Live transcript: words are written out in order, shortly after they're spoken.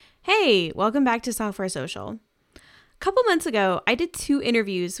Hey, welcome back to Software Social. A couple months ago, I did 2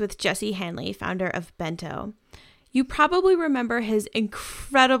 interviews with Jesse Hanley, founder of Bento. You probably remember his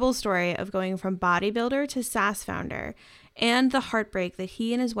incredible story of going from bodybuilder to SaaS founder and the heartbreak that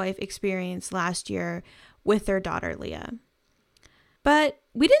he and his wife experienced last year with their daughter, Leah. But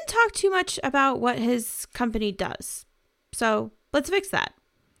we didn't talk too much about what his company does. So let's fix that.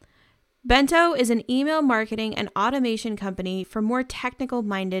 Bento is an email marketing and automation company for more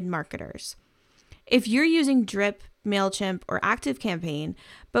technical-minded marketers. If you're using Drip, MailChimp, or ActiveCampaign,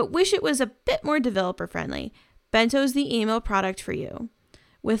 but wish it was a bit more developer-friendly, Bento's the email product for you.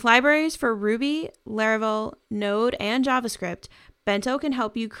 With libraries for Ruby, Laravel, Node, and JavaScript, Bento can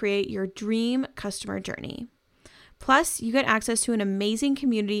help you create your dream customer journey. Plus, you get access to an amazing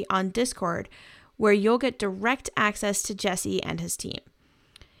community on Discord where you'll get direct access to Jesse and his team.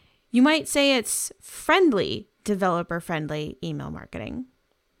 You might say it's friendly, developer-friendly email marketing.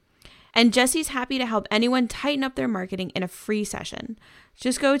 And Jesse's happy to help anyone tighten up their marketing in a free session.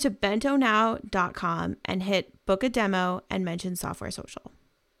 Just go to bentonow.com and hit book a demo and mention Software Social.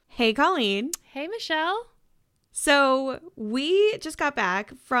 Hey, Colleen. Hey, Michelle. So we just got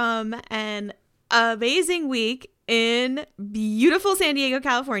back from an amazing week in beautiful San Diego,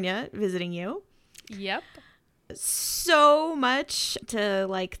 California, visiting you. Yep. So much to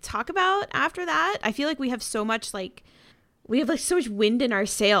talk about after that. I feel like we have so much so much wind in our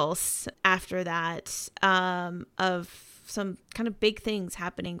sails after that, of some kind of big things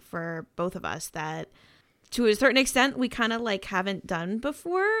happening for both of us that to a certain extent we kind of haven't done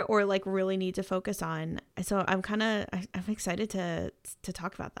before or really need to focus on. So I'm excited to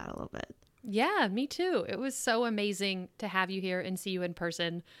talk about that a little bit. Yeah, me too. It was so amazing to have you here and see you in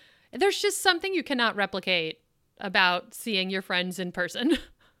person. There's just something you cannot replicate about seeing your friends in person.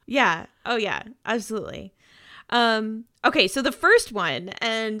 Yeah. Oh, yeah. Absolutely. Okay, so the first one,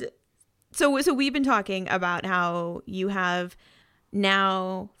 and so we've been talking about how you have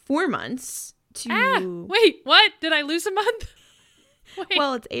now 4 months to... Wait, what? Did I lose a month? Wait.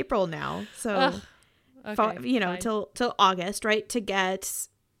 Well, it's April now, so okay, till August, right? To get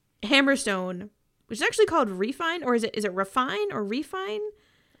Hammerstone, which is actually called Refine, or is it Refine or Refine?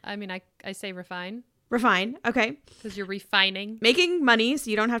 I mean, I say refine. Refine, okay. Because you're refining. Making money so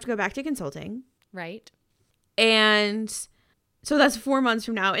you don't have to go back to consulting. Right. And so that's 4 months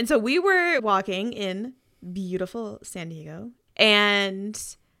from now. And so we were walking in beautiful San Diego. And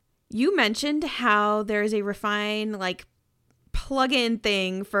you mentioned how there's a Refine plugin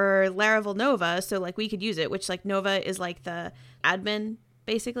thing for Laravel Nova. So we could use it, which Nova is the admin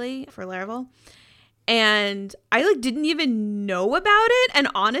basically for Laravel. And I didn't even know about it, and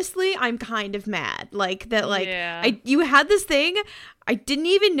honestly, I'm kind of mad Yeah. You had this thing, I didn't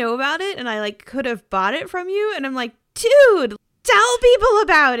even know about it, and I could have bought it from you, and I'm like, dude, tell people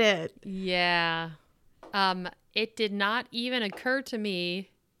about it. Yeah. It did not even occur to me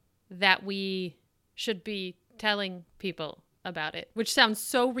that we should be telling people about it, which sounds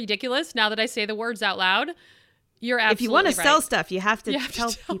so ridiculous now that I say the words out loud. You're absolutely If you want to right. sell stuff, you have to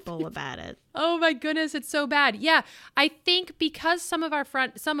tell people about it. Oh my goodness, it's so bad. Yeah, I think because some of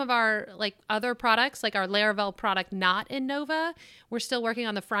our other products, like our Laravel product not in Nova, we're still working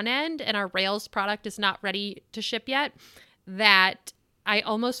on the front end and our Rails product is not ready to ship yet, that I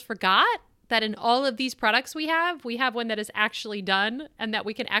almost forgot that in all of these products we have one that is actually done and that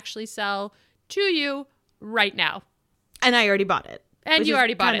we can actually sell to you right now. And I already bought it. And you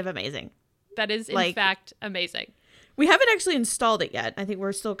already bought it. Kind of amazing. That is, in fact, amazing. We haven't actually installed it yet. I think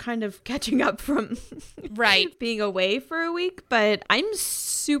we're still kind of catching up from being away for a week. But I'm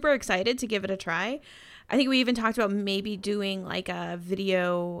super excited to give it a try. I think we even talked about maybe doing a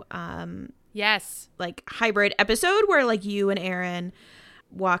video yes, hybrid episode where you and Aaron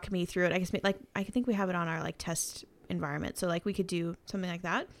walk me through it. I guess I think we have it on our test environment. So we could do something like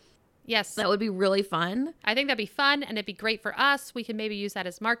that. Yes. That would be really fun. I think that'd be fun and it'd be great for us. We can maybe use that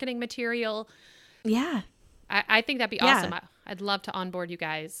as marketing material. Yeah. I think that'd be awesome. I'd love to onboard you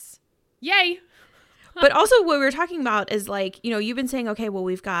guys. Yay. But also what we were talking about is you've been saying, okay, well,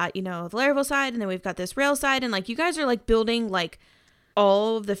 we've got, the Laravel side and then we've got this Rails side. And you guys are building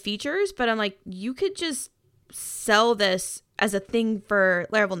all of the features. But I'm you could just sell this as a thing for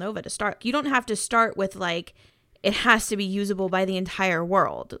Laravel Nova to start. You don't have to start with it has to be usable by the entire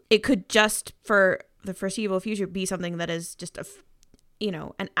world. It could just, for the foreseeable future, be something that is just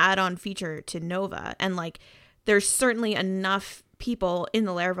an add-on feature to Nova. And there's certainly enough people in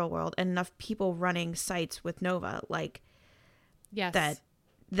the Laravel world and enough people running sites with Nova, yes,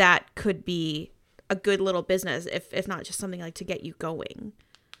 that could be a good little business, if not just something to get you going.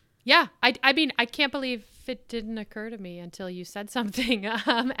 Yeah, I mean, I can't believe it didn't occur to me until you said something.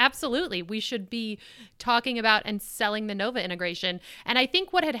 Absolutely. We should be talking about and selling the Nova integration. And I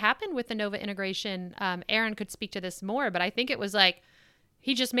think what had happened with the Nova integration, Aaron could speak to this more, but I think it was like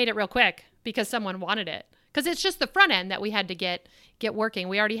he just made it real quick because someone wanted it. Because it's just the front end that we had to get working.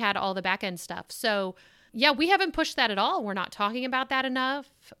 We already had all the back end stuff. So yeah, we haven't pushed that at all. We're not talking about that enough.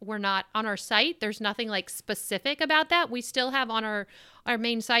 We're not on our site. There's nothing like specific about that. We still have on our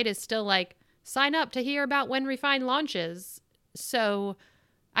main site is still like sign up to hear about when Refine launches. So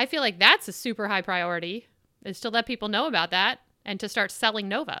I feel like that's a super high priority is to let people know about that and to start selling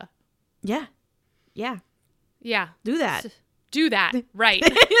Nova. Yeah. Yeah. Yeah. Do that. Do that. Right.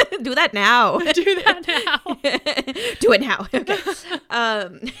 Do that now. Do that now. Do it now. Okay.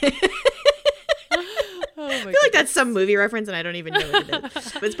 I feel like that's some movie reference and I don't even know what it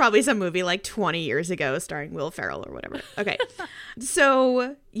is. But it's probably some movie like 20 years ago starring Will Ferrell or whatever. Okay.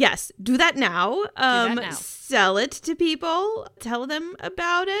 So, yes, do that now. Sell it to people. Tell them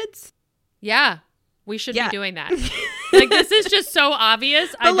about it. Yeah. We should be doing that. Like, this is just so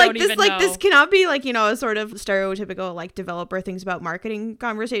obvious. But I don't even know. This cannot be like, a sort of stereotypical like developer thinks about marketing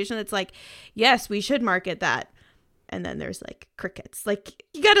conversation. It's like, yes, we should market that. And then there's like crickets. Like,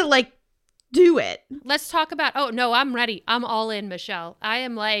 you got to like do it. Let's talk about, oh, no, I'm ready. I'm all in, Michelle. I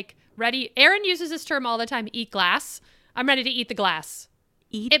am like ready. Aaron uses this term all the time, eat glass. I'm ready to eat the glass.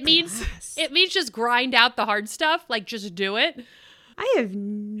 It means just grind out the hard stuff. Like, just do it. I have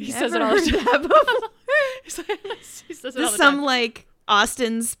never he says it all the time. That before. he says it all the There's some like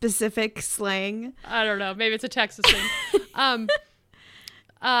Austin specific slang. I don't know. Maybe it's a Texas thing. Okay,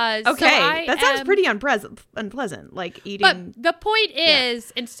 that sounds pretty unpleasant. Like eating. But the point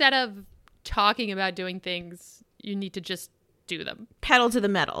is, instead of talking about doing things, you need to just do them. Pedal to the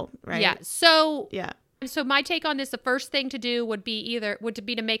metal, right? Yeah. So yeah. So my take on this, the first thing to do would be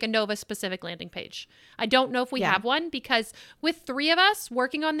to make a Nova specific landing page. I don't know if we have one because with 3 of us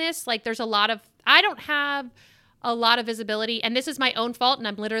working on this, like I don't have a lot of visibility, and this is my own fault, and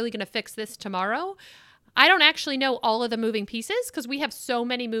I'm literally going to fix this tomorrow. I don't actually know all of the moving pieces because we have so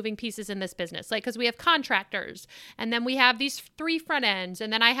many moving pieces in this business. Like, because we have contractors, and then we have these 3 front ends,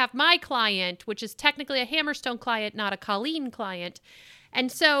 and then I have my client, which is technically a Hammerstone client, not a Colleen client.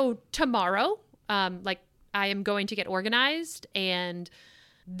 And so tomorrow, I am going to get organized, and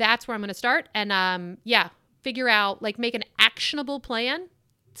that's where I'm going to start. And figure out, like, make an actionable plan,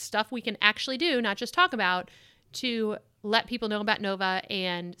 stuff we can actually do, not just talk about, to let people know about Nova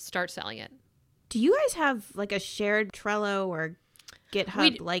and start selling it. Do you guys have like a shared Trello or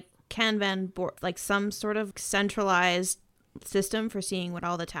GitHub, like Kanban board, like some sort of centralized system for seeing what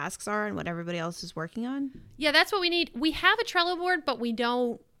all the tasks are and what everybody else is working on? Yeah, that's what we need. We have a Trello board, but we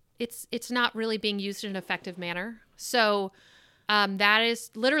don't. It's not really being used in an effective manner. So that is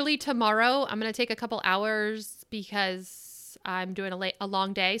literally tomorrow. I'm going to take a couple hours because I'm doing a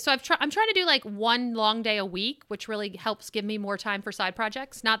long day. So I'm trying to do like 1 long day a week, which really helps give me more time for side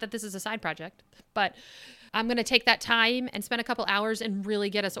projects. Not that this is a side project, but I'm going to take that time and spend a couple hours and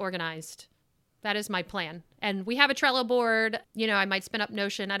really get us organized. That is my plan. And we have a Trello board. I might spin up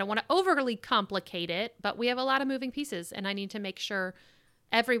Notion. I don't want to overly complicate it, but we have a lot of moving pieces, and I need to make sure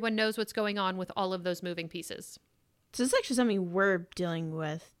everyone knows what's going on with all of those moving pieces. So this is actually something we're dealing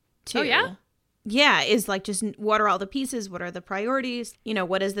with too. Oh, yeah? Yeah, is like just what are all the pieces? What are the priorities?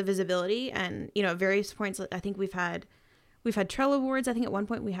 What is the visibility? And, at various points, I think we've had Trello boards. I think at one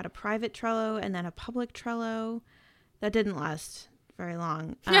point we had a private Trello and then a public Trello. That didn't last very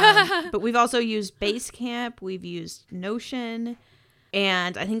long. But we've also used Basecamp. We've used Notion.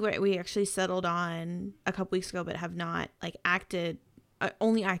 And I think what we actually settled on a couple weeks ago, but have not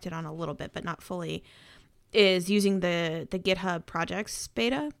only acted on a little bit, but not fully, is using the GitHub projects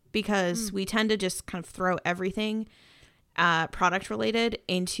beta, because we tend to just kind of throw everything product related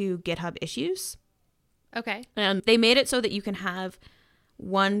into GitHub issues. Okay. And they made it so that you can have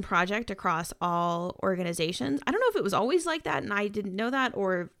one project across all organizations. I don't know if it was always like that and I didn't know that,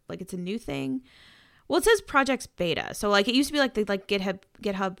 or like it's a new thing. Well, it says projects beta. So like it used to be like the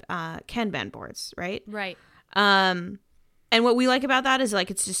GitHub Kanban boards, right? Right. And what we like about that is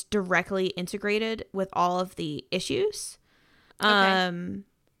like it's just directly integrated with all of the issues. Okay.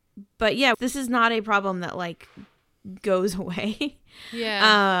 But yeah, this is not a problem that like goes away.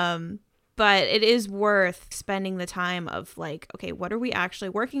 Yeah. But it is worth spending the time of like, okay, what are we actually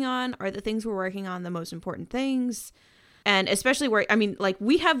working on? Are the things we're working on the most important things? And especially where, I mean, like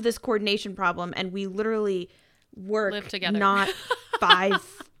we have this coordination problem and we literally live together, not 5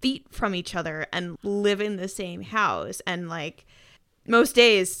 feet from each other, and live in the same house. And like most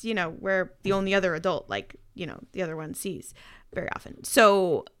days, we're the only other adult, like, the other one sees very often.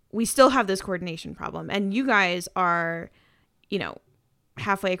 So we still have this coordination problem. And you guys are, you know,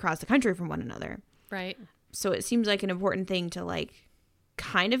 halfway across the country from one another. Right. So it seems like an important thing to like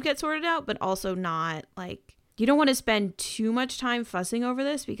kind of get sorted out, but also not like, you don't want to spend too much time fussing over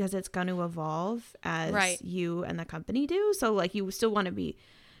this because it's going to evolve as you and the company do. So like you still want to be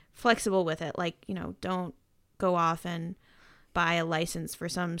flexible with it. Like, you know, don't go off and buy a license for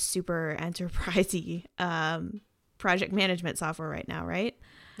some super enterprisey project management software right now, right?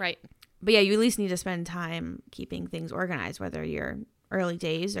 Right. But yeah, you at least need to spend time keeping things organized, whether you're early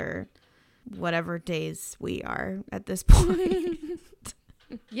days or whatever days we are at this point.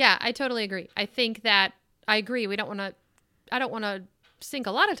 Yeah, I totally agree. I agree. I don't want to sink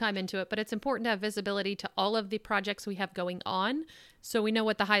a lot of time into it, but it's important to have visibility to all of the projects we have going on so we know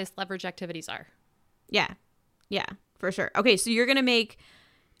what the highest leverage activities are. Yeah. Yeah, for sure. Okay, so you're going to make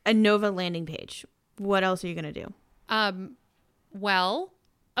a Nova landing page. What else are you going to do? Well,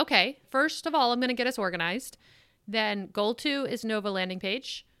 okay. First of all, I'm going to get us organized. Then goal 2 is Nova landing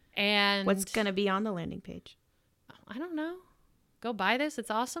page. And what's going to be on the landing page? I don't know. Go buy this.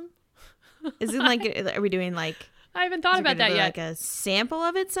 It's awesome. Is it like, are we doing like, I haven't thought about that yet. Like a sample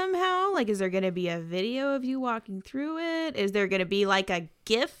of it somehow? Like, is there going to be a video of you walking through it? Is there going to be like a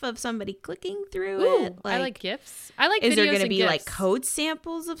GIF of somebody clicking through it? Like, I like GIFs. I like videos. Is there going to be GIFs. like code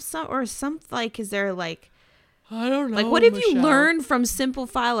samples of some like, is there like, I don't know. Like, what have you learned from simple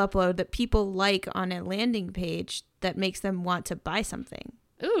file upload that people like on a landing page that makes them want to buy something?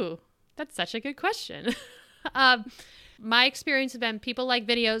 Ooh, that's such a good question. My experience has been people like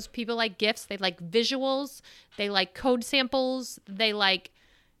videos, people like GIFs, they like visuals, they like code samples,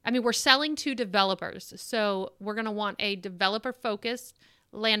 we're selling to developers. So we're going to want a developer-focused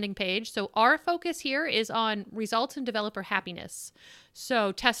landing page. So our focus here is on results and developer happiness.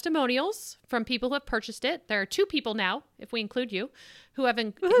 So testimonials from people who have purchased it. There are 2 people now, if we include you, who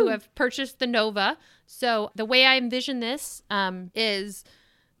have purchased the Nova. So the way I envision this is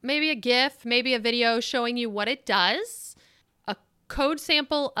maybe a GIF, maybe a video showing you what it does, a code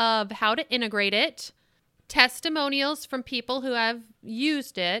sample of how to integrate it, testimonials from people who have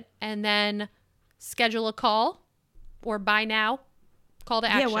used it, and then schedule a call or buy now, call to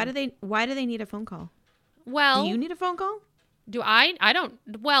action. Yeah, why do they need a phone call? Well, do you need a phone call? Do I? I don't.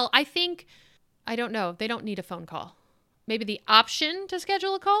 Well, I don't know. They don't need a phone call. Maybe the option to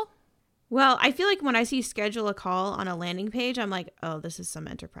schedule a call? Well, I feel like when I see schedule a call on a landing page, I'm like, oh, this is some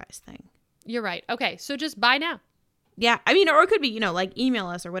enterprise thing. You're right. Okay, so just buy now. Yeah, I mean, or it could be, like email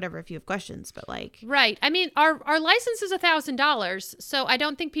us or whatever if you have questions, but like. Right. I mean, our license is $1,000, so I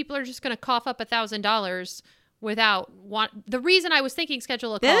don't think people are just going to cough up $1,000 without the reason I was thinking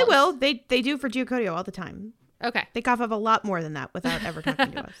schedule a call. They will. They do for Geocodio all the time. Okay. They cough up a lot more than that without ever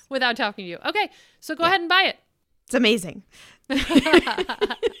talking to us. Without talking to you. Okay, so go ahead and buy it. It's amazing.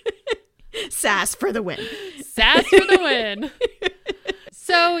 SaaS for the win. SaaS for the win.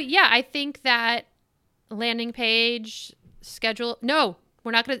 So, yeah, I think that landing page, schedule. No,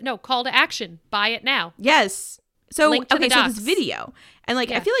 we're not going to. No, call to action. Buy it now. Yes. So, okay, so docs. this video. And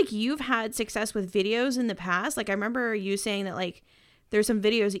like, I feel like you've had success with videos in the past. Like, I remember you saying that like, there's some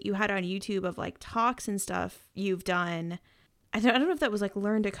videos that you had on YouTube of like talks and stuff you've done. I don't know if that was like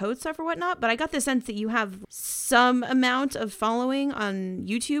learn to code stuff or whatnot, but I got the sense that you have some amount of following on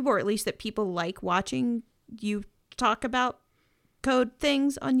YouTube, or at least that people like watching you talk about code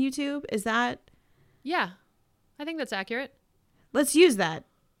things on YouTube. Is that? Yeah, I think that's accurate. Let's use that.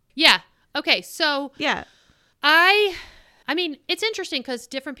 Yeah. Okay. So yeah, I mean, it's interesting because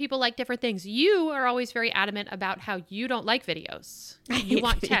different people like different things. You are always very adamant about how you don't like videos. You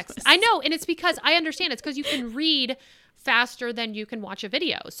want text. I know. And it's because I understand. It's because you can read faster than you can watch a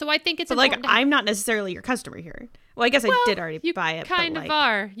video. So I think it's important. Like, I'm not necessarily your customer here. Well, I guess I did already buy it. You kind of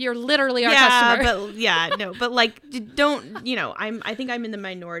are. You're literally our customer. But like, don't, I think I'm in the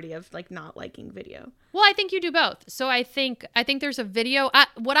minority of like not liking video. Well, I think you do both. So I think there's a video.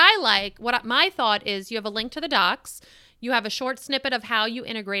 My thought is you have a link to the docs. You have a short snippet of how you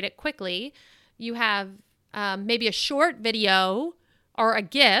integrate it quickly. You have maybe a short video or a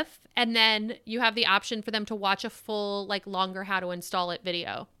GIF, and then you have the option for them to watch a full, like, longer how to install it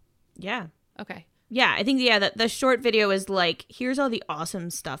video. Yeah. Okay. Yeah, I think, the short video is like, here's all the awesome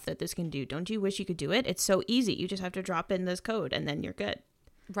stuff that this can do. Don't you wish you could do it? It's so easy. You just have to drop in this code, and then you're good.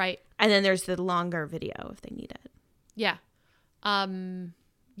 Right. And then there's the longer video if they need it. Yeah.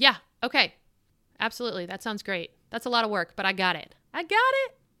 Yeah. Okay. Absolutely. That sounds great. That's a lot of work, but I got it.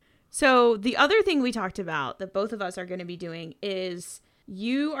 So the other thing we talked about that both of us are going to be doing is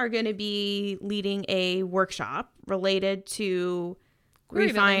you are going to be leading a workshop related to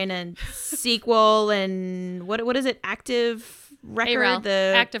Refine and SQL and what is it? Active record.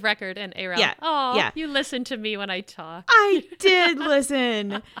 Active record and ARAL. Yeah. Oh, yeah. You listen to me when I talk. I did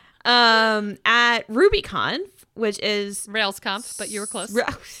listen. At RubyConf, which is RailsConf, but you were close.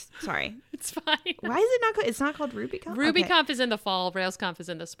 Sorry. It's fine. Why is it not? It's not called RubyConf. RubyConf is in the fall. RailsConf is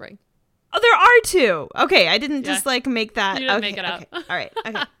in the spring. Oh, there are two. Okay, I didn't just make that. You didn't make it up. Okay. All right.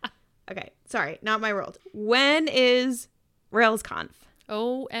 Okay. Okay. Sorry, not my world. When is RailsConf?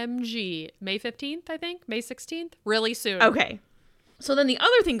 OMG. May 15th, I think. May 16th. Really soon. Okay. So then the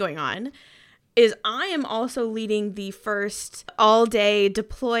other thing going on is I am also leading the first all-day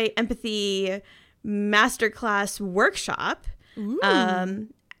Deploy Empathy masterclass workshop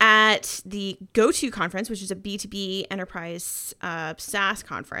at the GoTo conference, which is a B2B enterprise SaaS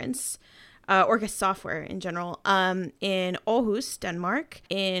conference, or software in general, in Aarhus, Denmark,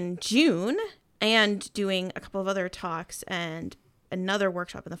 in June, and doing a couple of other talks and another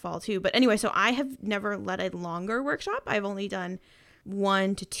workshop in the fall too. But anyway, so I have never led a longer workshop. I've only done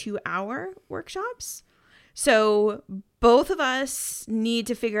 1 to 2 hour workshops. So both of us need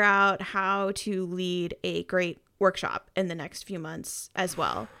to figure out how to lead a great workshop in the next few months as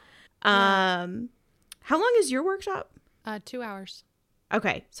well. How long is your workshop? 2 hours.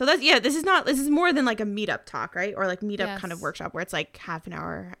 Okay. So this is more than like a meetup talk, right? Or like meetup kind of workshop where it's like half an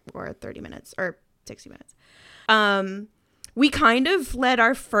hour or 30 minutes or 60 minutes. We kind of led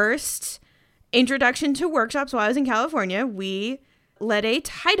our first introduction to workshops while I was in California. We led a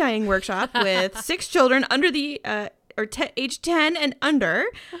tie-dyeing workshop with 6 children under the age 10 and under,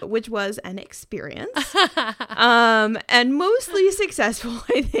 which was an experience. And mostly successful,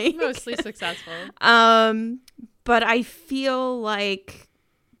 I think. Mostly successful. But I feel like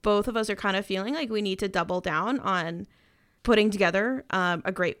both of us are kind of feeling like we need to double down on putting together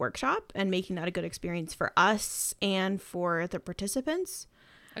a great workshop and making that a good experience for us and for the participants.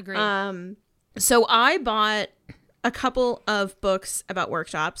 Agreed. So I bought a couple of books about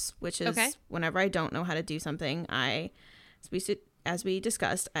workshops, which is whenever I don't know how to do something, as we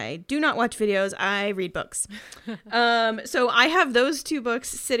discussed, I do not watch videos, I read books. So I have those 2 books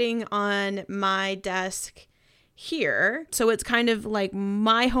sitting on my desk here. So it's kind of like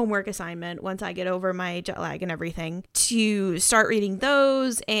my homework assignment once I get over my jet lag and everything to start reading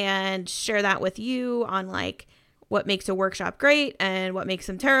those and share that with you on like what makes a workshop great and what makes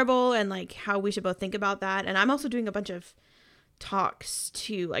them terrible and like how we should both think about that. And I'm also doing a bunch of talks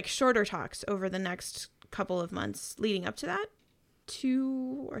too, like shorter talks over the next couple of months leading up to that,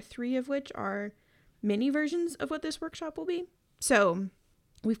 2 or 3 of which are mini versions of what this workshop will be. So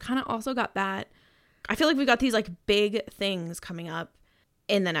we've kind of also got that. I feel like we've got these like big things coming up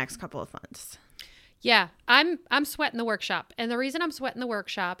in the next couple of months. Yeah, I'm sweating the workshop. And the reason I'm sweating the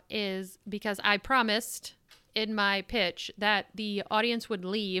workshop is because I promised in my pitch that the audience would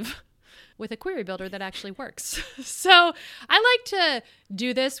leave with a query builder that actually works. So I like to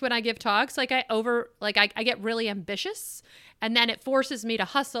do this when I give talks. Like I get really ambitious and then it forces me to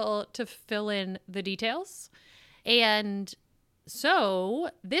hustle to fill in the details. And so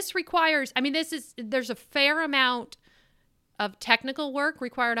this requires, there's a fair amount of technical work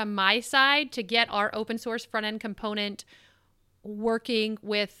required on my side to get our open source front end component working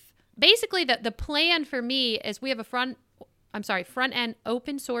with. Basically, the plan for me is we have a front end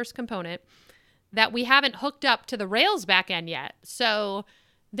open source component that we haven't hooked up to the Rails backend yet. So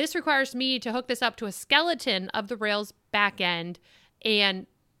this requires me to hook this up to a skeleton of the Rails backend and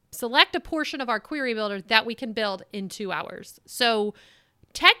select a portion of our query builder that we can build in 2 hours. So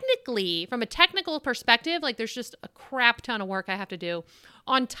technically, from a technical perspective, like there's just a crap ton of work I have to do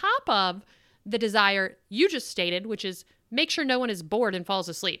on top of the desire you just stated, which is make sure no one is bored and falls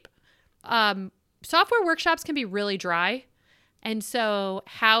asleep. Software workshops can be really dry. And so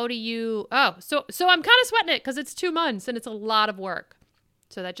how do you, so I'm kind of sweating it because it's 2 months and it's a lot of work.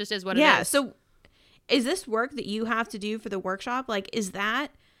 So that just is what it is. Yeah. So is this work that you have to do for the workshop? Like, is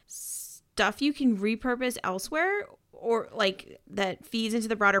that stuff you can repurpose elsewhere or like that feeds into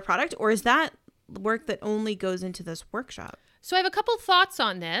the broader product? Or is that work that only goes into this workshop? So I have a couple thoughts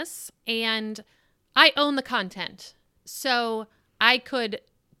on this and I own the content. So I could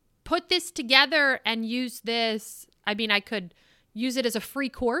put this together and use this. I could use it as a free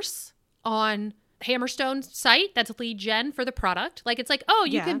course on Hammerstone's site. That's lead gen for the product. Like, it's like,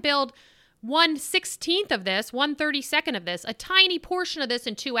 you can build 1/16 of this, 1/32 of this, a tiny portion of this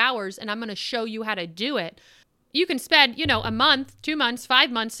in 2 hours, and I'm going to show you how to do it. You can spend, a month, 2 months, 5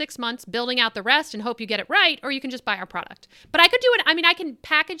 months, 6 months building out the rest and hope you get it right, or you can just buy our product. But I could do it. I can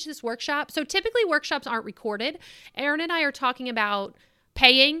package this workshop. So typically workshops aren't recorded. Aaron and I are talking about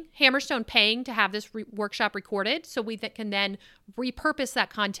Hammerstone paying to have this workshop recorded so we can then repurpose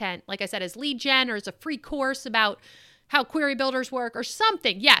that content, like I said, as lead gen or as a free course about how query builders work or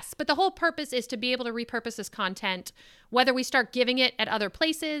something. Yes. But the whole purpose is to be able to repurpose this content, whether we start giving it at other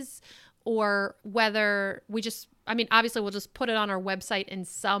places or whether we just, I mean, obviously we'll just put it on our website in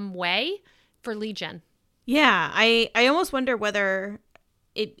some way for lead gen. Yeah. I almost wonder whether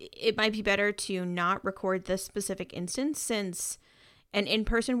it might be better to not record this specific instance, since an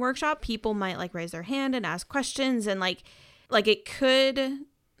in-person workshop, people might like raise their hand and ask questions, and like it could,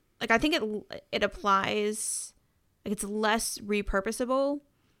 like, I think it applies, like, it's less repurposable,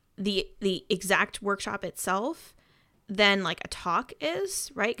 the exact workshop itself, than like a talk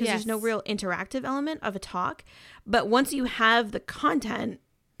is, right? Because there's no real interactive element of a talk. But once you have the content,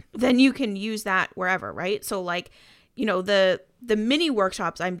 then you can use that wherever, right? So like, you know, the mini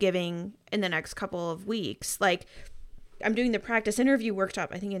workshops I'm giving in the next couple of weeks, like I'm doing the practice interview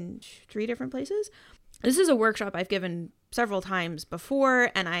workshop, I think in 3 different places. This is a workshop I've given several times before,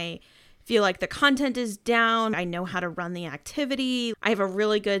 and I feel like the content is down. I know how to run the activity. I have a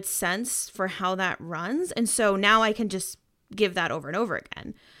really good sense for how that runs. And so now I can just give that over and over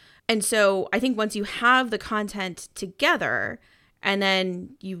again. And so I think once you have the content together, and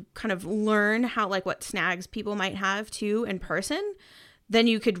then you kind of learn how, like, what snags people might have too in person, then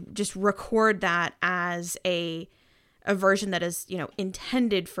you could just record that as a version that is, you know,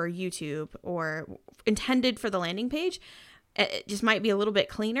 intended for YouTube or intended for the landing page. It just might be a little bit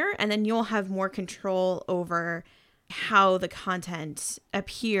cleaner, and then you'll have more control over how the content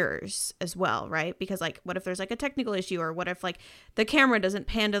appears as well, right? Because like, what if there's like a technical issue, or what if like the camera doesn't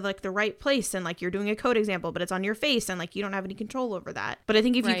pan to like the right place, and like you're doing a code example but it's on your face, and like you don't have any control over that. But I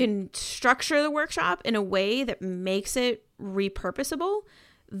think if you can structure the workshop in a way that makes it repurposable,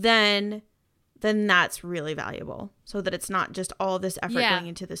 then that's really valuable, so that it's not just all this effort going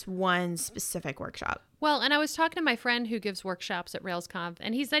into this one specific workshop. Well, and I was talking to my friend who gives workshops at RailsConf,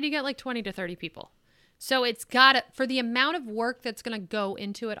 and he said you get like 20 to 30 people. So it's got to, for the amount of work that's going to go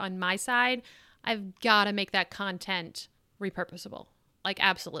into it on my side, I've got to make that content repurposable. Like,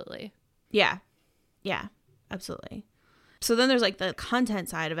 absolutely. Yeah. Yeah, absolutely. So then there's like the content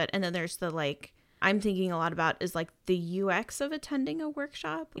side of it, and then there's the like, I'm thinking a lot about is like the UX of attending a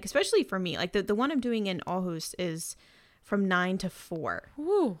workshop, like, especially for me. Like the one I'm doing in Aarhus is from 9 to 4.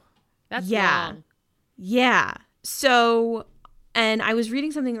 Ooh, that's long. Yeah. So, and I was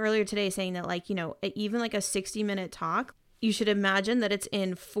reading something earlier today saying that, like, you know, even like a 60-minute talk, you should imagine that it's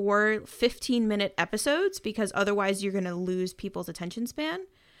in 4 15-minute episodes, because otherwise you're going to lose people's attention span.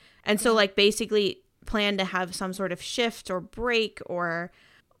 And so like basically plan to have some sort of shift or break or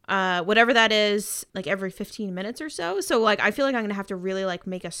whatever that is, like every 15 minutes or so. So like, I feel like I'm gonna have to really like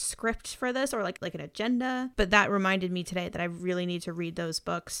make a script for this, or like an agenda. But that reminded me today that I really need to read those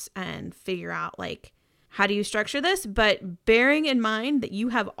books and figure out like, how do you structure this? But bearing in mind that you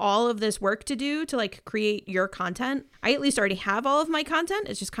have all of this work to do to like create your content. I at least already have all of my content.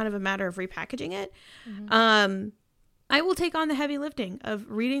 It's just kind of a matter of repackaging it. Mm-hmm. I will take on the heavy lifting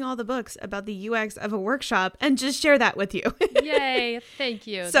of reading all the books about the UX of a workshop and just share that with you. Yay. Thank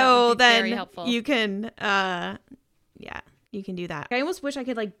you. So then very helpful. You can, you can do that. I almost wish I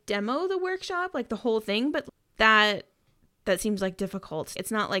could like demo the workshop, like the whole thing, but that seems like difficult.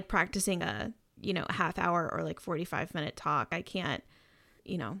 It's not like practicing a half hour or like 45-minute talk. I can't,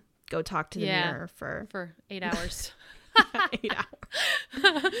 go talk to the mirror for 8 hours. 8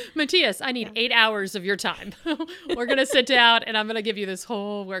 hours. Matthias, I need 8 hours of your time. We're going to sit down and I'm going to give you this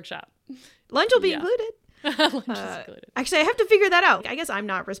whole workshop. Lunch will be included. Lunch is included. Actually, I have to figure that out. I guess I'm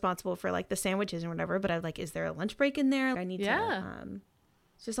not responsible for like the sandwiches and whatever, but I'm like, is there a lunch break in there? I need to,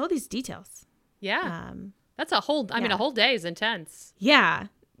 it's just all these details. Yeah. That's a whole day is intense. Yeah.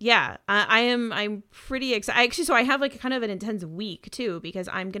 Yeah. I'm pretty excited. Actually, so I have like kind of an intense week too, because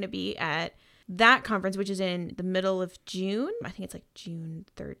I'm going to be at that conference, which is in the middle of June. I think it's like June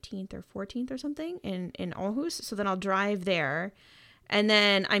 13th or 14th or something in Aarhus. So then I'll drive there, and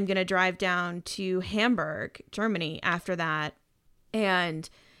then I'm going to drive down to Hamburg, Germany after that, and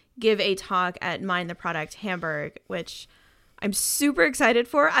give a talk at Mind the Product Hamburg, which I'm super excited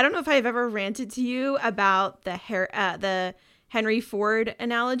for. I don't know if I've ever ranted to you about the Henry Ford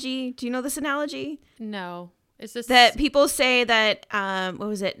analogy. Do you know this analogy? No. Is this that people say that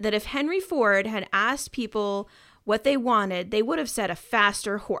that if Henry Ford had asked people what they wanted, they would have said a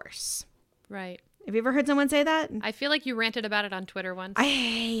faster horse. Right. Have you ever heard someone say that? I feel like you ranted about it on Twitter once. I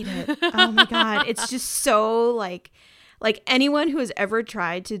hate it. Oh my God. It's just so like anyone who has ever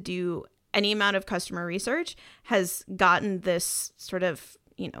tried to do any amount of customer research has gotten this sort of,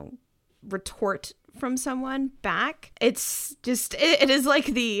 retort from someone back. It's just, it is like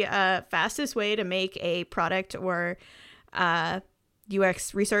the fastest way to make a product or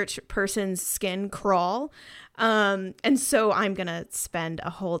UX research person's skin crawl. And so I'm going to spend a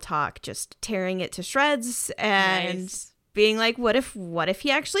whole talk just tearing it to shreds and being like, what if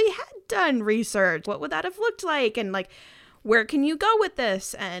he actually had done research? What would that have looked like? And like, where can you go with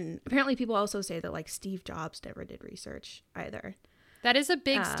this? And apparently people also say that like Steve Jobs never did research either. That is a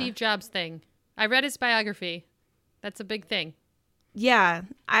big Steve Jobs thing. I read his biography. That's a big thing. Yeah.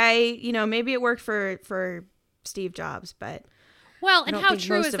 Maybe it worked for Steve Jobs, but well, and how true is that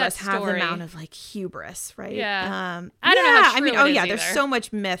story? Most of us have the amount of like hubris, right? Yeah. I don't know how true it is either. There's so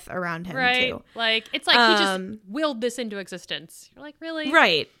much myth around him too. Like it's like he just willed this into existence. You're like, really?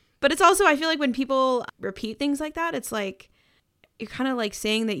 Right. But it's also, I feel like when people repeat things like that, it's like you're kind of like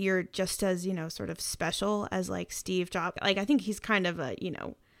saying that you're just as, sort of special as like Steve Jobs. Like I think he's kind of a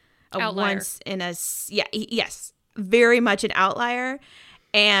outlier. Yes, very much an outlier.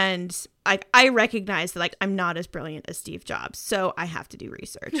 And like I recognize that like I'm not as brilliant as Steve Jobs, so I have to do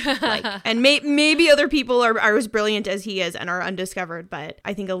research. And maybe other people are as brilliant as he is and are undiscovered, but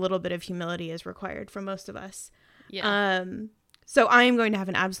I think a little bit of humility is required from most of us. Yeah. So I am going to have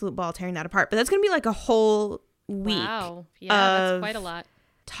an absolute ball tearing that apart, but that's going to be like a whole week. Wow. Yeah, that's quite a lot.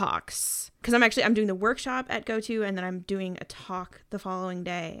 Talks, because I'm doing the workshop at GoTo, and then I'm doing a talk the following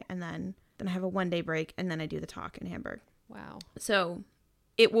day, and then I have a 1-day break, and then I do the talk in Hamburg. Wow. So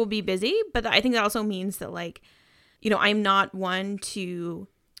it will be busy, but I think that also means that like, I'm not one to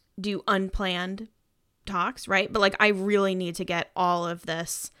do unplanned talks, right? But like I really need to get all of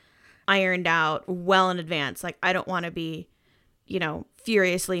this ironed out well in advance. Like I don't want to be,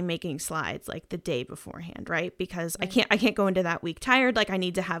 furiously making slides like the day beforehand, right? Because I can't go into that week tired. Like I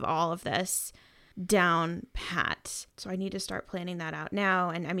need to have all of this down pat. So I need to start planning that out now.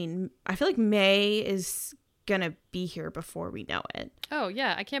 And I mean, I feel like May is gonna be here before we know it. Oh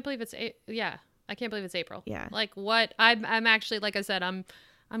yeah, I can't believe it's April. Yeah, like what I'm actually, like I said, I'm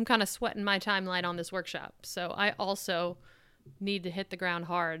kind of sweating my timeline on this workshop, so I also need to hit the ground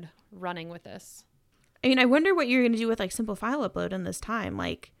hard running with this. I mean, I wonder what you're gonna do with like simple file upload in this time.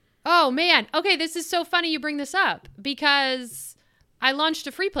 Like, oh man, okay, this is so funny you bring this up because I launched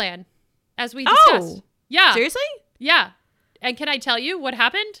a free plan as we discussed. Yeah, seriously? Yeah, and can I tell you what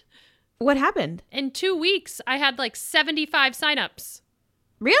happened? What happened? In 2 weeks, I had like 75 signups.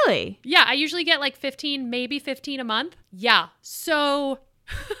 Really? Yeah, I usually get like 15, maybe 15 a month. Yeah, so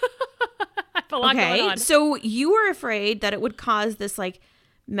I have a lot going on. So you were afraid that it would cause this like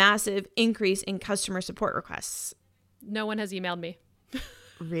massive increase in customer support requests. No one has emailed me.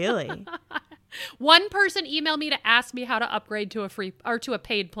 Really? One person emailed me to ask me how to upgrade to a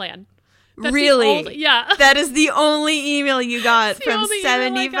paid plan. That's really? Yeah. That is the only email you got from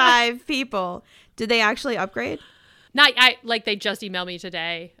 75 people. Did they actually upgrade? They just emailed me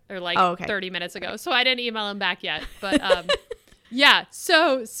today or 30 minutes ago. So I didn't email them back yet. But yeah.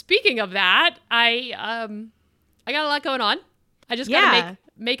 So speaking of that, I got a lot going on. I just got to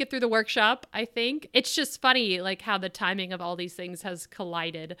make it through the workshop, I think. It's just funny like how the timing of all these things has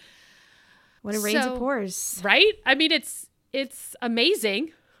collided. When it rains, it pours. Right? I mean, it's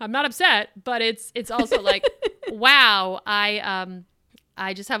amazing. I'm not upset, but it's also like, wow, I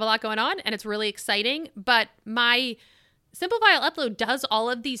just have a lot going on and it's really exciting. But my Simple File Upload does all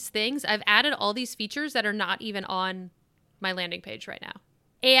of these things. I've added all these features that are not even on my landing page right now.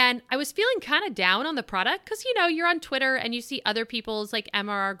 And I was feeling kind of down on the product because, you're on Twitter and you see other people's like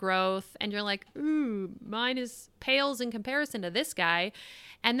MRR growth and you're like, ooh, mine pales in comparison to this guy.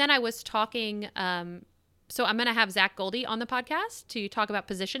 And then I was talking, so I'm going to have Zach Goldie on the podcast to talk about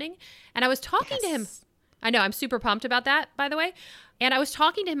positioning. And I was talking to him. I know, I'm super pumped about that, by the way. And I was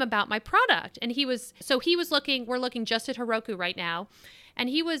talking to him about my product. And we're looking just at Heroku right now. And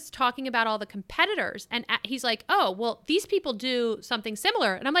he was talking about all the competitors. And he's like, oh, well, these people do something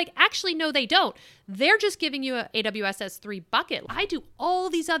similar. And I'm like, actually, no, they don't. They're just giving you an AWS S3 bucket. I do all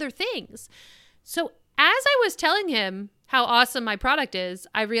these other things. So as I was telling him how awesome my product is,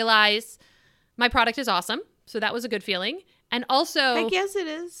 I realized my product is awesome. So that was a good feeling. And also, I guess it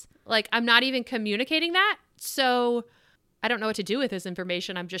is. Like, I'm not even communicating that. So I don't know what to do with this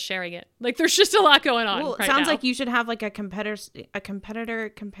information. I'm just sharing it. Like, there's just a lot going on. Well, it sounds like you should have like a competitor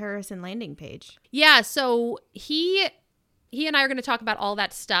comparison landing page. Yeah. So he and I are going to talk about all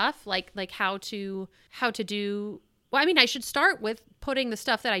that stuff, like how to do. Well, I mean, I should start with putting the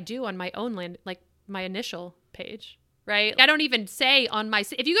stuff that I do on my own like my initial page, right? I don't even say on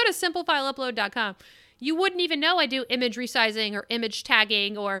if you go to simplefileupload.com, you wouldn't even know I do image resizing or image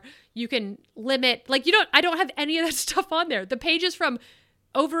tagging, or you can limit, I don't have any of that stuff on there. The page is from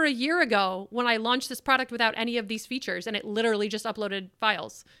over a year ago when I launched this product without any of these features, and it literally just uploaded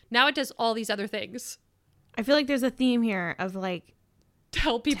files. Now it does all these other things. I feel like there's a theme here of like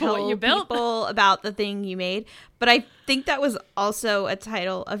tell people what you built. People about the thing you made. But I think that was also a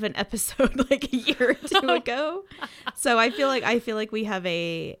title of an episode like a year or two ago. So I feel like we have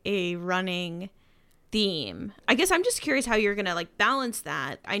a running theme. I guess I'm just curious how you're gonna like balance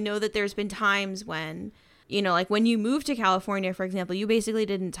that. I know that there's been times when, you know, like when you moved to California, for example, you basically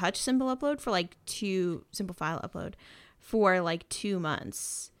didn't touch Simple File Upload for like 2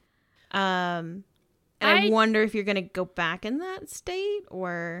 months. And I wonder if you're gonna go back in that state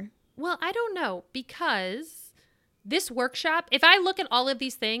or. Well, I don't know, because this workshop, if I look at all of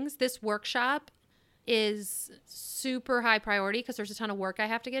these things, this workshop is super high priority because there's a ton of work I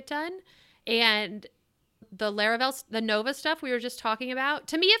have to get done. And the Laravel, the Nova stuff we were just talking about,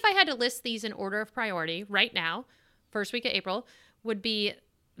 to me, if I had to list these in order of priority right now, first week of April, would be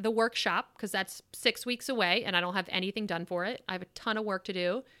the workshop, because that's 6 weeks away and I don't have anything done for it. I have a ton of work to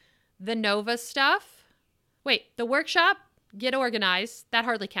do. The Nova stuff. Wait, the workshop, get organized. That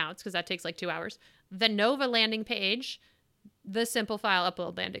hardly counts because that takes like 2 hours. The Nova landing page, the Simple File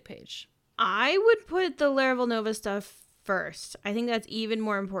Upload landing page. I would put the Laravel Nova stuff first. I think that's even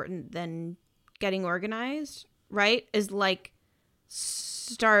more important than getting organized, right? Is like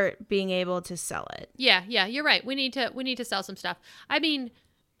start being able to sell it. Yeah, you're right. We need to sell some stuff. I mean,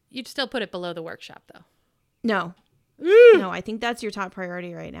 you'd still put it below the workshop though. No. No, I think that's your top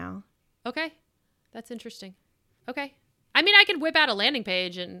priority right now. Okay. That's interesting. Okay. I mean, I could whip out a landing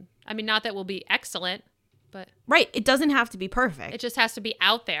page and I mean, not that will be excellent, but right, it doesn't have to be perfect. It just has to be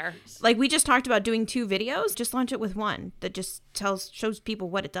out there. Like we just talked about doing 2 videos, just launch it with one that just shows people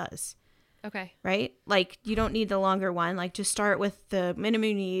what it does. Okay. Right? Like you don't need the longer one. Like just start with the minimum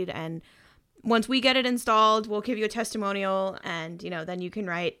you need, and once we get it installed, we'll give you a testimonial, and you know, then you can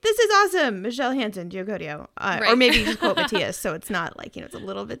write, "This is awesome, Michelle Hansen, Geocodio," right. Or maybe you just quote Matthias, so it's not like, you know, it's a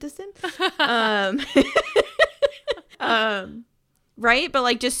little bit distant. Right? But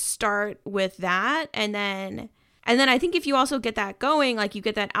like just start with that, and then I think if you also get that going, like you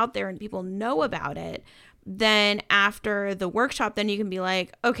get that out there and people know about it, then after the workshop, then you can be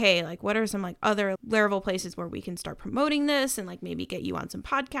like, okay, like what are some like other Laravel places where we can start promoting this and like maybe get you on some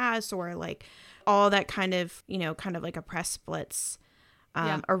podcasts or like all that kind of, you know, kind of like a press splits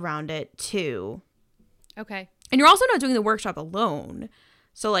around it too. Okay. And you're also not doing the workshop alone.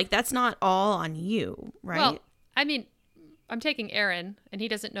 So like that's not all on you, right? Well, I mean, I'm taking Aaron and he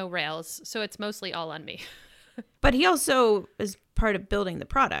doesn't know Rails, so it's mostly all on me. But he also is part of building the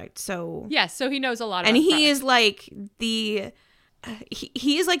product, so yes, so he knows a lot about and he product. is like the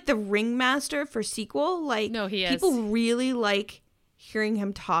he is like the ringmaster for SQL. Like, no, he is. People really like hearing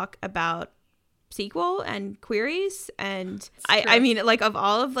him talk about SQL and queries, and I mean, like of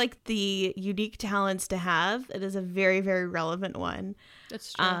all of like the unique talents to have, it is a very, very relevant one.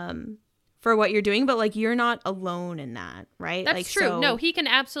 That's true. For what you're doing, but like you're not alone in that, right? That's like, true. So, no, he can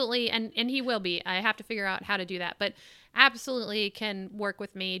absolutely, and he will be. I have to figure out how to do that, but absolutely can work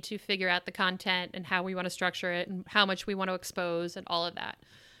with me to figure out the content and how we want to structure it and how much we want to expose and all of that.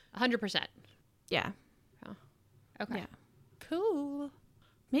 100%. Yeah. Oh. Okay. Yeah. Cool.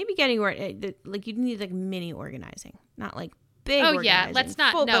 Maybe getting like you need like mini organizing, not like big. Oh yeah, let's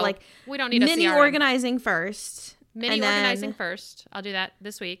not. Full, no, but like we don't need a mini CRM. organizing first. Mini organizing first. I'll do that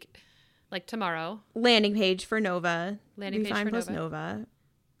this week. Like tomorrow. Landing page for Nova. Landing page for plus Nova.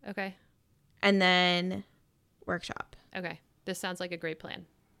 Okay. And then workshop. Okay. This sounds like a great plan.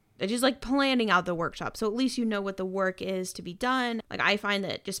 It's just like planning out the workshop. So at least you know what the work is to be done. Like I find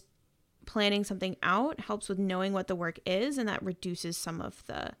that just planning something out helps with knowing what the work is, and that reduces some of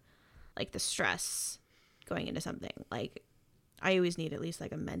the like the stress going into something. Like I always need at least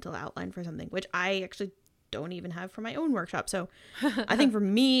like a mental outline for something, which I actually don't even have for my own workshop. So I think for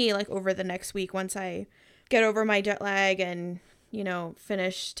me, like over the next week, once I get over my jet lag and, you know,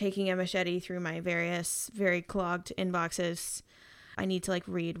 finish taking a machete through my various very clogged inboxes, I need to like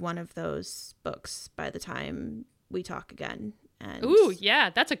read one of those books by the time we talk again. And ooh, yeah,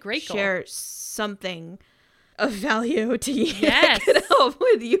 that's a great goal. Share something of value to you yes. that could help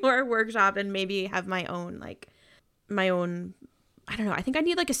with your workshop, and maybe have my own I don't know. I think I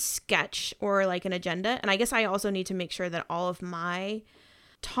need like a sketch or like an agenda. And I guess I also need to make sure that all of my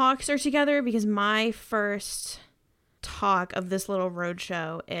talks are together, because my first talk of this little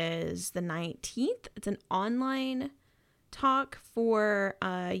roadshow is the 19th. It's an online talk for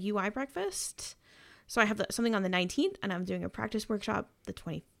UI breakfast. So I have something on the 19th, and I'm doing a practice workshop the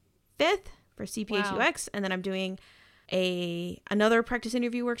 25th for CPH UX. And then I'm doing another practice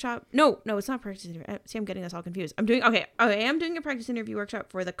interview workshop. No, it's not practice interview. See, I'm getting this all confused. I am doing a practice interview workshop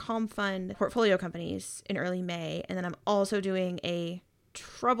for the Calm Fund portfolio companies in early May. And then I'm also doing a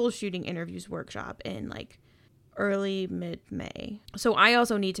troubleshooting interviews workshop in like early mid-May. So I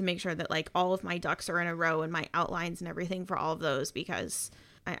also need to make sure that like all of my ducks are in a row and my outlines and everything for all of those, because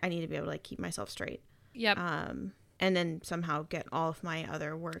I need to be able to like keep myself straight. Yep. And then somehow get all of my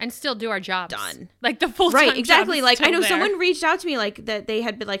other work and still do our jobs done. Like the full time. Right, exactly. Job is like I still know there. someone reached out to me like that they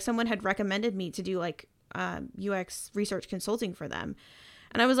had been like someone had recommended me to do like UX research consulting for them.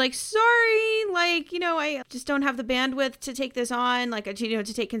 And I was like, sorry, like, you know, I just don't have the bandwidth to take this on, like, you know,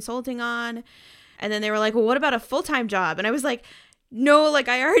 to take consulting on. And then they were like, well, what about a full-time job? And I was like, no, like,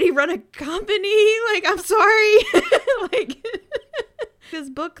 I already run a company. Like, I'm sorry. Like, this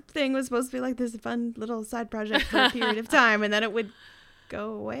book thing was supposed to be like this fun little side project for a period of time, and then it would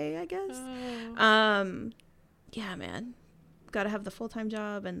go away, I guess. Yeah, man. Got to have the full-time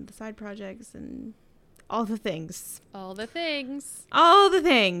job and the side projects and all the things. All the things. All the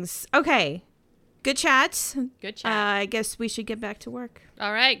things. Okay. Good chat. Good chat. I guess we should get back to work.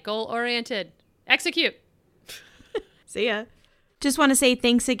 All right. Goal oriented. Execute. See ya. Just want to say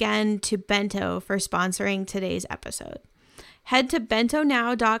thanks again to Bento for sponsoring today's episode. Head to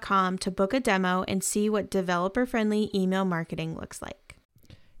bentonow.com to book a demo and see what developer-friendly email marketing looks like.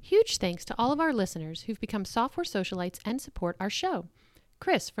 Huge thanks to all of our listeners who've become software socialites and support our show.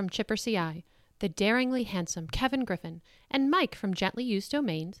 Chris from Chipper CI, the daringly handsome Kevin Griffin, and Mike from Gently Used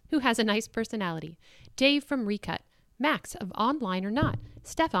Domains, who has a nice personality, Dave from Recut, Max of Online or Not,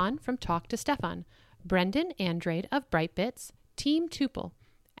 Stefan from Talk to Stefan, Brendan Andrade of Brightbits, Team Tuple,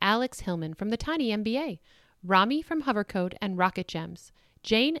 Alex Hillman from the Tiny MBA, Rami from Hovercode and Rocket Gems,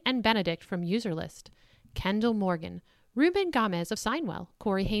 Jane and Benedict from Userlist, Kendall Morgan, Ruben Gomez of Signwell,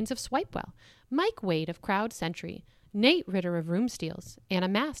 Corey Haynes of Swipewell, Mike Wade of Crowd Sentry, Nate Ritter of Room Steals, Anna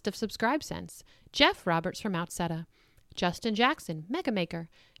Mast of SubscribeSense, Jeff Roberts from Outseta, Justin Jackson, Megamaker,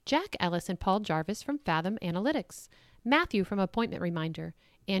 Jack Ellis and Paul Jarvis from Fathom Analytics, Matthew from Appointment Reminder,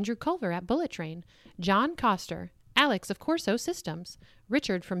 Andrew Culver at Bullet Train, John Coster, Alex of Corso Systems,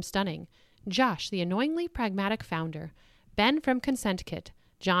 Richard from Stunning, Josh, the annoyingly pragmatic founder, Ben from Consent Kit,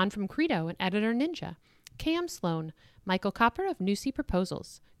 John from Credo and Editor Ninja, Cam Sloan, Michael Copper of Newsy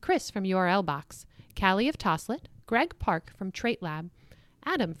Proposals, Chris from URL Box, Callie of Toslet, Greg Park from Trait Lab,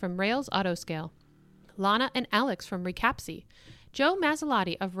 Adam from Rails Autoscale, Lana and Alex from Recapsy, Joe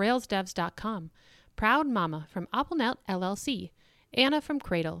Mazzolotti of RailsDevs.com, Proud Mama from AppleNet LLC, Anna from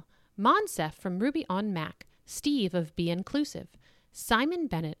Cradle, Monsef from Ruby on Mac, Steve of Be Inclusive, Simon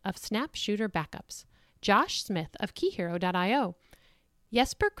Bennett of Snap Shooter Backups, Josh Smith of KeyHero.io,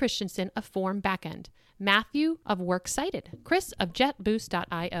 Jesper Christensen of Form Backend, Matthew of Works Cited, Chris of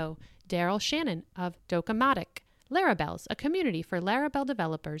JetBoost.io, Daryl Shannon of Docamatic, Laravel's, a community for Laravel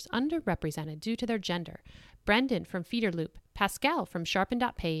developers underrepresented due to their gender, Brendan from Feederloop, Pascal from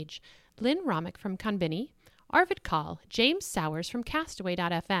Sharpen.page, Lynn Romick from Konbini, Arvid Kahl, James Sowers from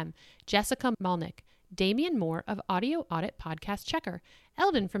Castaway.fm, Jessica Malnick, Damian Moore of Audio Audit Podcast Checker,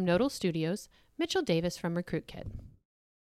 Eldon from Nodal Studios, Mitchell Davis from RecruitKit.